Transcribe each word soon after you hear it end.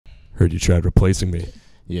Heard you tried replacing me.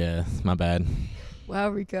 Yeah, my bad. Wow,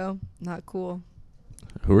 Rico. Not cool.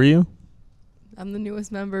 Who are you? I'm the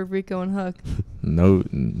newest member of Rico and Hook. No,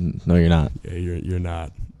 you're not. Yeah, you're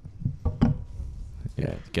not.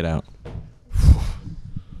 Yeah, get out.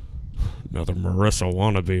 Another Marissa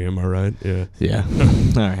wannabe, am I right? Yeah. Yeah.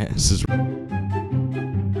 All right. This is...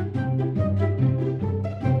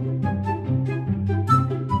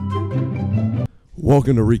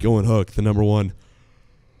 Welcome to Rico and Hook, the #1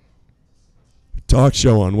 talk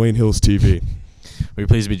show on Wayne Hills TV. We're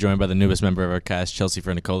pleased to be joined by the newest member of our cast, Chelsea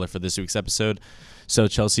Fernicola, for this week's episode. So,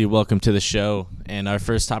 Chelsea, welcome to the show. And our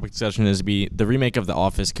first topic discussion is the remake of The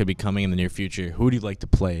Office could be coming in the near future. Who would you like to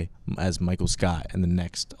play as Michael Scott in the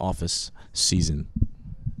next Office season?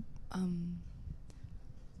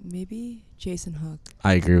 Maybe Jason Hook.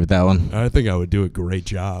 I agree with that one. I think I would do a great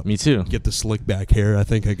job. Me too. Get the slick back hair. I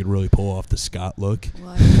think I could really pull off the Scott look.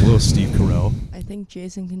 Well, A little Steve Carell. I think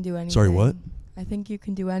Jason can do anything. Sorry, what? I think you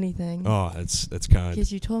can do anything. Oh, that's kind.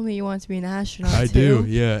 Because you told me you want to be an astronaut. I too. do,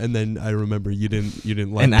 yeah. And then I remember you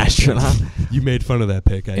didn't like An that astronaut. pick. You made fun of that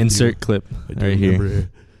pick. Insert clip I do right remember here. it.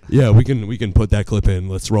 Yeah, we can put that clip in.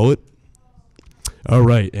 Let's roll it. All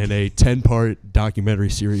right, and a 10-part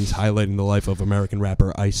documentary series highlighting the life of American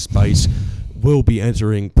rapper Ice Spice will be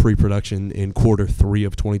entering pre-production in Q3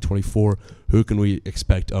 of 2024. Who can we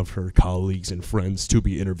expect of her colleagues and friends to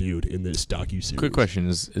be interviewed in this docuseries? Quick question.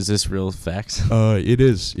 Is this real facts? It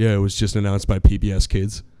is. Yeah, it was just announced by PBS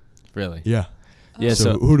Kids. Really? Yeah. Yeah,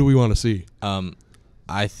 So who do we want to see?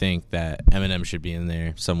 I think that Eminem should be in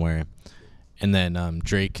there somewhere. And then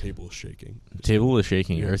Drake. Table is shaking. Table is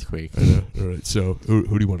shaking. Yeah. Earthquake. I know. All right. So who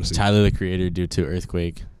do you want to see? Tyler, the Creator, due to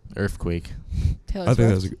Earthquake. Taylor I think Swift.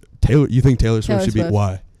 that was Taylor. You think Taylor Swift should be? Swift.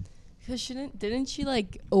 Why? Because didn't she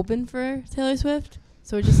like open for Taylor Swift?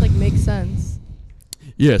 So it just like makes sense.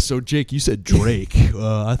 Yeah. So Jake, you said Drake.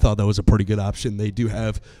 I thought that was a pretty good option. They do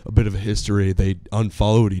have a bit of a history. They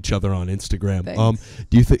unfollowed each other on Instagram. Thanks.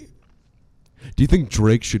 Do you think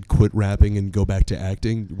Drake should quit rapping and go back to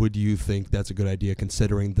acting? Would you think that's a good idea,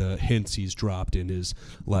 considering the hints he's dropped in his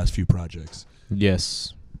last few projects?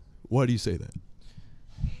 Yes. Why do you say that?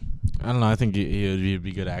 I don't know. I think he would be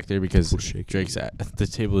a good actor because Drake's the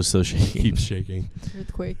table is still shaking. Keeps shaking.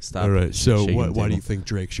 Earthquake. Stop. All right. So shaking why the do you table. think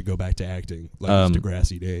Drake should go back to acting like his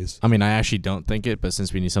Degrassi days? I mean, I actually don't think it, but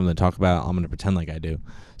since we need something to talk about, I'm going to pretend like I do.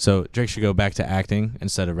 So Drake should go back to acting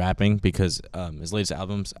instead of rapping because his latest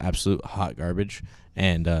album's absolute hot garbage.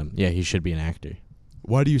 And, yeah, he should be an actor.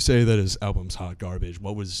 Why do you say that his album's hot garbage?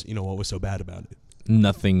 What was so bad about it?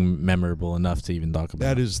 Nothing memorable enough to even talk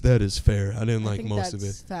about. That is fair. I didn't I like think most that's of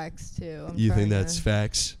it. facts too. You think that's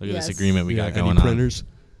facts? Look at Yes. this agreement we got going any on. printers?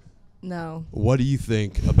 No. What do you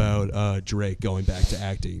think about Drake going back to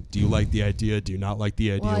acting? Do you like the idea? Do you not like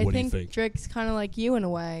the idea? Well, What do I you think think? Drake's kind of like you in a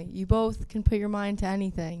way. You both can put your mind to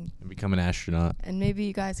anything, And become an astronaut. and maybe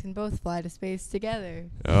you guys can both fly to space together.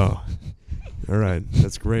 Oh, all right.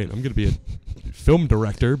 That's great. I'm going to be a film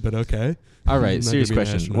director, but okay. All I'm right, not serious gonna be an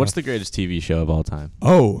question. astronaut. What's the greatest TV show of all time?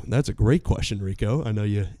 Oh, that's a great question, Rico. I know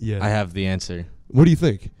you. Yeah. I have the answer. What do you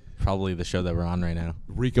think? Probably the show that we're on right now.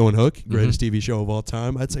 Rico and Hook, greatest TV show of all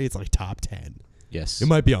time. I'd say it's like top 10. Yes. It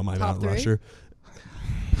might be on my Top Mount 3? Rusher.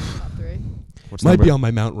 Top 3. What's Might number? be on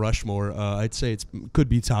my Mount Rushmore. I'd say could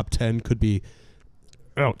be top 10. Could be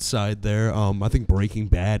outside there. I think Breaking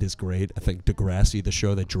Bad is great. I think Degrassi, the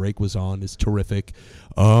show that Drake was on, is terrific.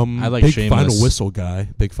 I like big Shameless. Final Whistle guy.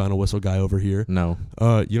 Big Final Whistle guy over here. No.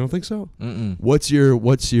 You don't think so? Mm-mm. What's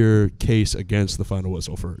your case against the Final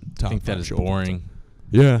Whistle for top? I think that five is show of all time? boring.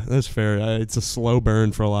 Yeah, that's fair. It's a slow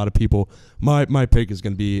burn for a lot of people. My pick is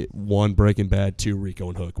going to be 1, Breaking Bad, 2, Rico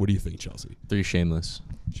and Hook. What do you think, Chelsea? 3, Shameless.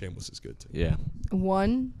 Shameless is good too. Yeah.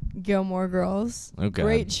 1, Gilmore Girls. Oh, God.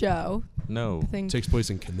 Great show. No. I think Takes place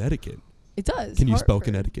in Connecticut. it does. Can you spell Hartford.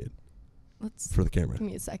 Connecticut Let's for the camera? give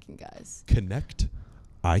me a second, guys. Connect.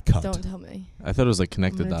 I cut. Don't tell me. I thought it was like I'm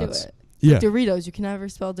connected gonna dots. do it. Yeah. Doritos. You can never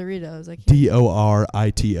spell Doritos. I can't.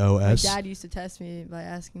 Doritos. My dad used to test me by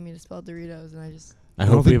asking me to spell Doritos, and I just. I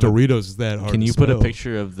don't hope we think have a- Doritos is that hard. Can to you put a spell.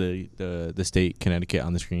 picture of the state Connecticut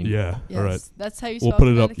on the screen? Yeah. Yes, All right. that's how you We'll spell put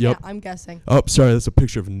it up, Connecticut? yep. I'm guessing. Oh, sorry. That's a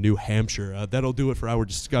picture of New Hampshire. That'll do it for our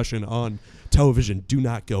discussion on television. Do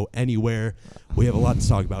not go anywhere. We have a lot to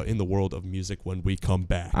talk about in the world of music when we come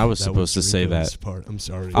back. I was supposed to say Rico's that. Part. I'm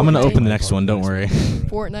sorry. I'm gonna open the next one, don't worry.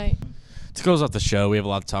 Fortnite. To close off the show, we have a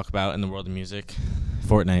lot to talk about in the world of music.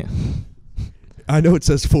 Fortnite. I know it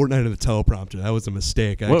says Fortnite in the teleprompter. That was a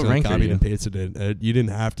mistake. I What actually rank are copied you? and pasted it. You didn't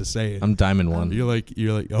have to say it. I'm Diamond 1. You're like,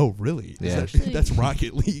 oh, really? Yeah. Actually, That's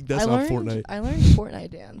Rocket League. That's I not learned, Fortnite. I learned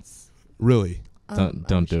Fortnite dance. Really? Don't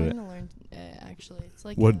do it. I'm trying to learn actually, it's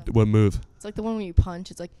like What move? it's like the one when you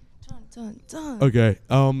punch. It's like dun dun dun. Okay.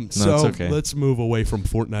 it's So okay. let's move away from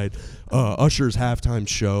Fortnite. Usher's halftime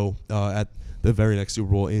show at the very next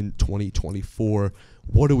Super Bowl in 2024.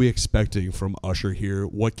 What are we expecting from Usher here?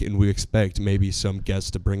 What can we expect? Maybe some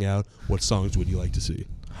guests to bring out. What songs would you like to see?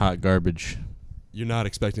 Hot garbage. You're not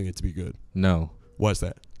expecting it to be good. No. Why's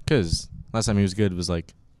that? Because last time he was good was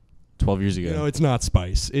like 12 years ago. You know, it's not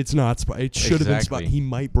Spice. It should have been Exactly. Spice. He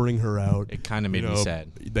might bring her out. It kind of made me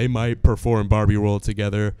sad. They might perform Barbie World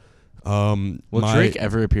together. Will Drake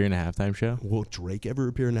ever appear in a halftime show? Will Drake ever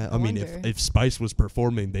appear in that? I mean, wonder. if Spice was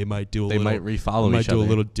performing, they might do a little. They might refollow They might each do other. a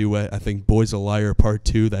little duet. I think "Boys a Liar" Part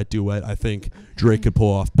 2, that duet. I think Drake could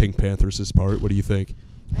pull off Pink Panther's part. What do you think?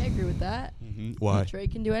 I agree with that. Why?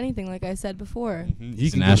 Drake can do anything, like I said before. He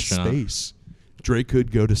He's can an go astronaut. to space. Drake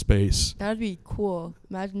could go to space. That would be cool.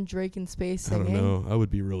 Imagine Drake in space I singing. don't know. I would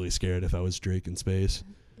be really scared if I was Drake in space.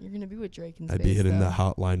 You're gonna be with Drake in space. I'd be hitting though. the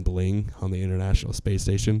hotline bling on the International Space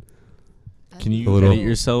Station. That'd Can be you A little- edit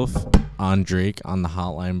yourself on Drake on the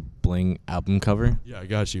Hotline Bling album cover? Yeah, I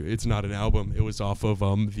got you. It's not an album. It was off of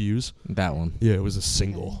Views. That one. Yeah, it was a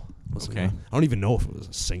single. Wasn't Okay. it? I don't even know if it was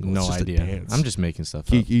a single. No it's just idea. A dance. I'm just making stuff up.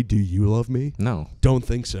 Kiki, do you love me? No. Don't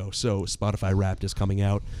think so. So Spotify Wrapped is coming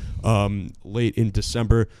out late in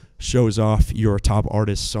December. Shows off your top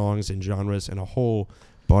artists, songs, and genres, and a whole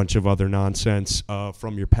bunch of other nonsense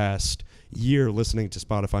from your past year listening to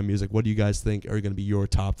Spotify music. What do you guys think are going to be your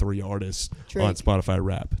top 3 artists on Drake. Spotify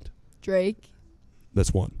Wrapped? Drake.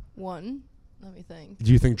 That's one. One. Let me think.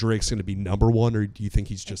 Do you think Drake's going to be number 1, or do you think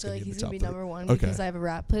he's just I feel going like to be in he's the gonna top be 3? number one Okay. because I have a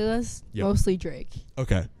rap playlist. Yep. Mostly Drake,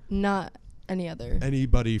 Okay. not any other.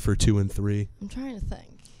 Anybody for 2 and 3? I'm trying to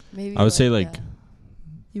think. Maybe I would say like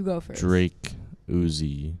you go first. Drake,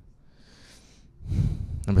 Uzi.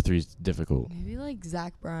 Number 3 is difficult. Maybe like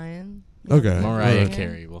Zach Bryan. Okay. Mariah Alright.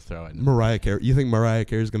 Carey we'll throw in. Mariah Carey. You think Mariah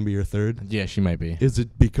Carey is going to be your 3rd? Yeah, she might be. Is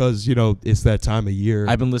it because, it's that time of year?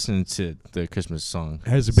 I've been listening to the Christmas song.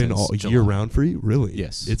 Has it been since all July. year round for you? Really?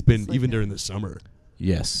 Yes. It's been It's like even a- during the summer.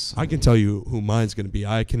 Yes. I can tell you who mine's going to be.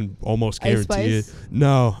 I can almost Ice guarantee it. Spice?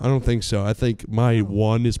 No, I don't think so. I think my Oh.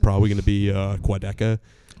 1 is probably going to be Quadeca.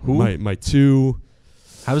 Who? My 2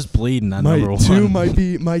 How's Blade not my number 2 one?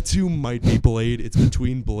 might be Blade. It's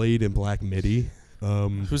between Blade and Black Midi.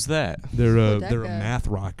 Who's that? They're a Quadeca. math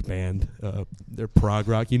rock band. They're prog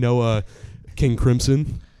rock. King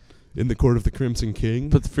Crimson in the Court of the Crimson King.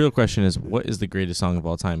 But the real question is, what is the greatest song of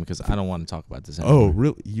all time? Because I don't want to talk about this Oh, anymore.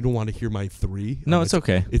 really? You don't want to hear my 3? No, it's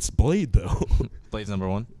okay. It's Blade though. Blade's number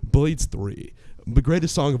 1. Blade's 3. The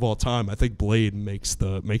greatest song of all time. I think Blade makes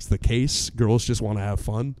the case. Girls Just Want to Have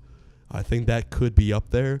Fun. I think that could be up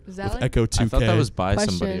there Is that with like- Echo 2K. I thought that was by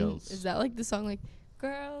Question: somebody else. Is that like the song like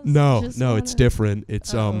Girls? no, Just no, it's Wanna-" different.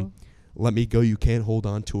 It's Oh. Let Me Go. You Can't Hold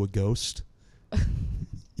On to a Ghost.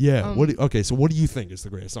 Yeah. Okay. So what do you think is the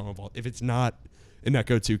greatest song of all? If it's not an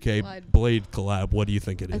Echo 2K Well, I'd- Blade collab, what do you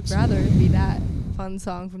think it I'd is? rather it be that fun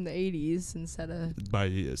song from the '80s instead of. By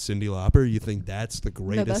Cyndi Lauper. You think that's the No,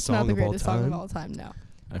 greatest that's song not the of all greatest song time? of all time. No.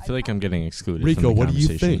 I feel like I'm getting excluded Rico, from the what do you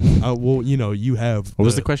conversation. think? Well, you have What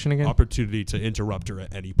was the question again? opportunity to interrupt her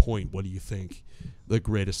at any point. What do you think the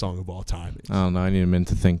greatest song of all time is? I don't know. I need a minute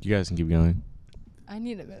to think. You guys can keep going. I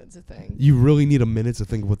need a minute to think. You really need a minute to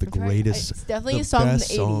think of what the I'm trying- greatest. It's definitely the a song from the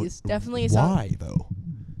best song- '80s. Definitely a song. Why though?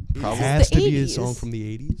 Because It has it's to the be a 80s. song from the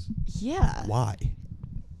 80s. Yeah. Why?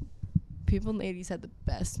 People in the '80s had the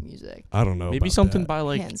best music. I don't know. Maybe about something that. by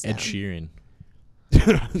like Hands Ed down. Sheeran.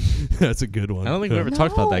 That's a good one. I don't think we Yeah. ever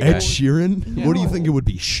talked about that No. guy. Ed Sheeran. Yeah. What do you think it would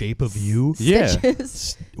be? Shape of You. Yeah.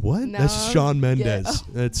 Stitches. What? No, That's Shawn yeah. Mendes.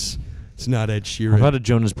 That's it's not Ed How Sheeran. about a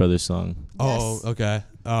Jonas Brothers song? Oh, Yes. okay.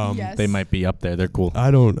 Yes. They might be up there. They're cool.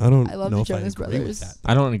 I don't I love know the if Jonas I agree with Brothers. that.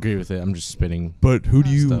 I don't agree with it. I'm just spitting. But who do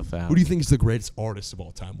you Stuff out. who do you think is the greatest artist of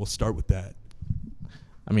all time? We'll start with that.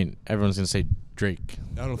 I mean, everyone's gonna say Drake.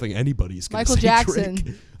 I don't think anybody's going to Michael say Jackson.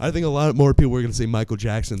 Drake. I think a lot more people are going to say Michael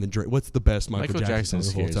Jackson than Drake. What's the best Michael Jackson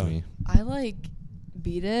song of all scares time? me. I like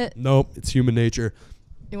Beat It. Nope, it's Human Nature.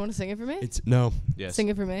 You want to sing it for me? It's no. Yes. Sing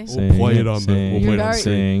it for me. We'll play it on the. We'll Sing play it. it on You're screen.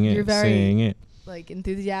 Sing it. You're very- Sing it. Like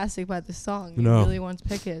enthusiastic about the song. No. You really want to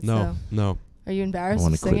pick it. No, So. no. Are you I embarrassed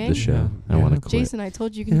want of to quit singing? the show. I Yeah. want to quit. Jason, I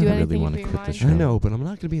told you can Yeah, do I really anything wanna you put your quit the mind show. to. I know, but I'm not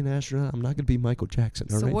going to be an astronaut. I'm not going to be Michael Jackson.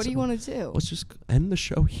 So all right? what do you want to do? Let's just end the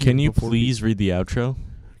show here. Can you before we- please read the outro?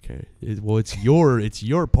 Okay. Well, it's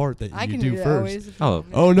your part that I you can do do that first. always if you Oh. want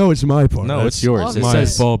me. Oh no, it's my part. No, That's it's yours. I'll It my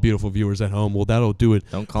says- fault, beautiful viewers at home. Well, that'll do it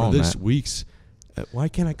Don't call for him this that. week's. Why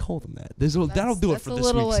can't I call them that? That'll That's- do it that's for a this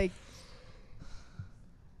little week's like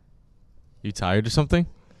You tired or something?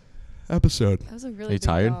 episode. that was a really you good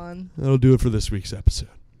tired? yawn. That'll do it for this week's episode.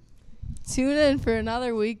 Tune in for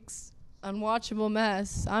another week's Unwatchable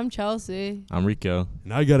mess. I'm Chelsea. I'm Rico.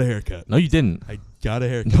 And I got a haircut. No, you didn't. I got a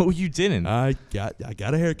haircut. No, you didn't. I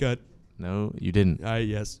got a haircut. No, you didn't.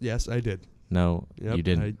 Yes, I did. No, Yep, you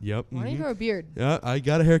didn't. Yep. Why don't you grow a beard? Yeah, I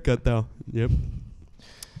got a haircut though. Yep.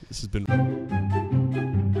 This has been.